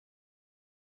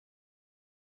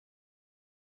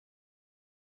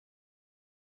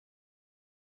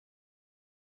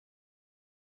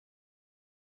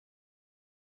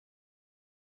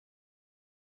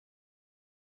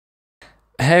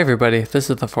Hey everybody, this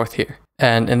is the fourth here,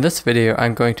 and in this video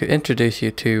I'm going to introduce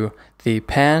you to the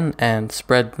pan and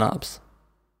spread knobs.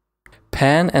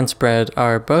 Pan and spread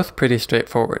are both pretty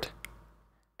straightforward.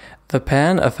 The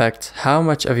pan affects how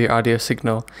much of your audio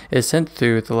signal is sent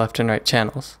through the left and right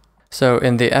channels. So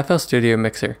in the FL Studio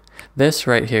mixer, this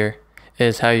right here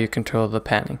is how you control the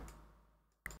panning.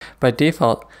 By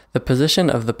default, the position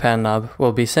of the pan knob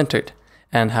will be centered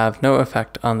and have no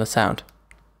effect on the sound.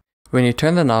 When you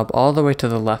turn the knob all the way to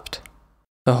the left,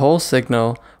 the whole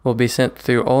signal will be sent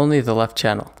through only the left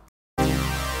channel.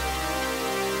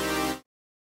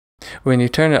 When you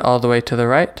turn it all the way to the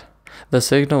right, the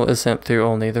signal is sent through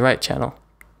only the right channel.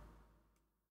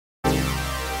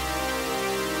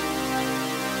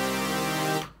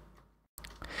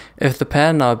 If the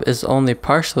pan knob is only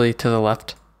partially to the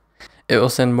left, it will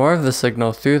send more of the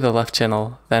signal through the left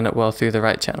channel than it will through the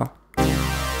right channel.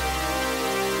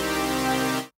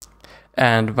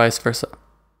 And vice versa.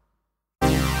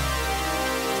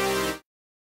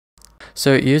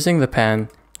 So using the pan,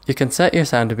 you can set your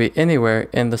sound to be anywhere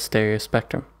in the stereo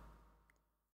spectrum.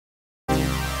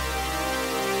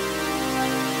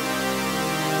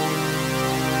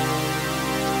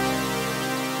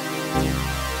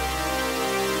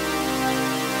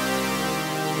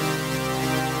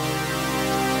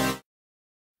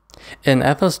 In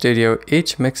FL Studio,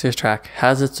 each mixer track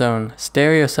has its own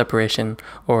stereo separation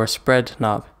or spread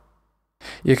knob.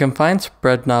 You can find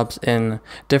spread knobs in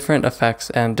different effects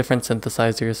and different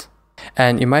synthesizers,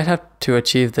 and you might have to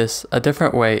achieve this a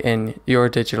different way in your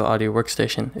digital audio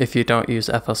workstation if you don't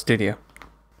use FL Studio.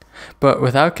 But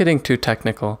without getting too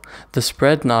technical, the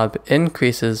spread knob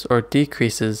increases or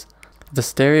decreases the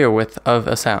stereo width of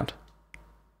a sound.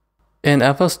 In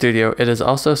FL Studio, it is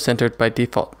also centered by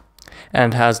default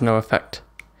and has no effect.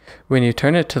 When you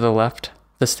turn it to the left,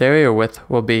 the stereo width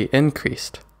will be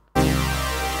increased.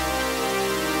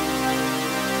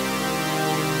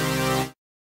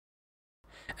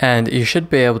 And you should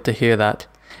be able to hear that,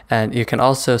 and you can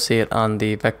also see it on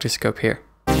the vector scope here.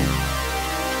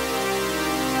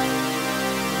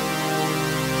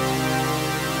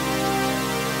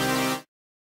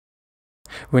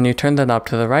 When you turn the knob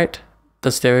to the right,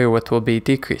 the stereo width will be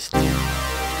decreased.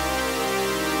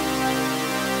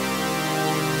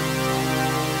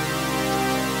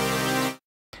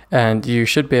 And you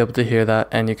should be able to hear that,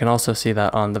 and you can also see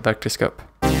that on the vector scope.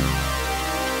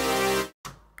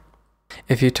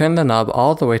 If you turn the knob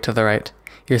all the way to the right,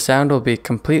 your sound will be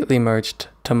completely merged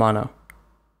to mono.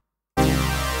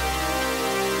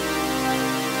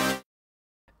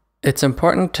 It's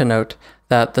important to note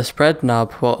that the spread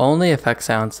knob will only affect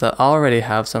sounds that already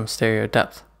have some stereo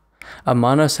depth. A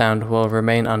mono sound will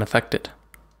remain unaffected.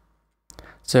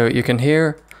 So you can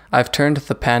hear I've turned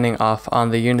the panning off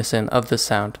on the unison of this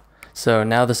sound, so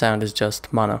now the sound is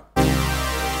just mono.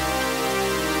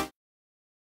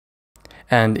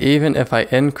 And even if I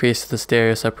increase the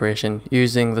stereo separation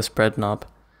using the spread knob,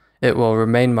 it will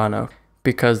remain mono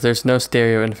because there's no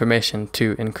stereo information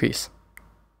to increase.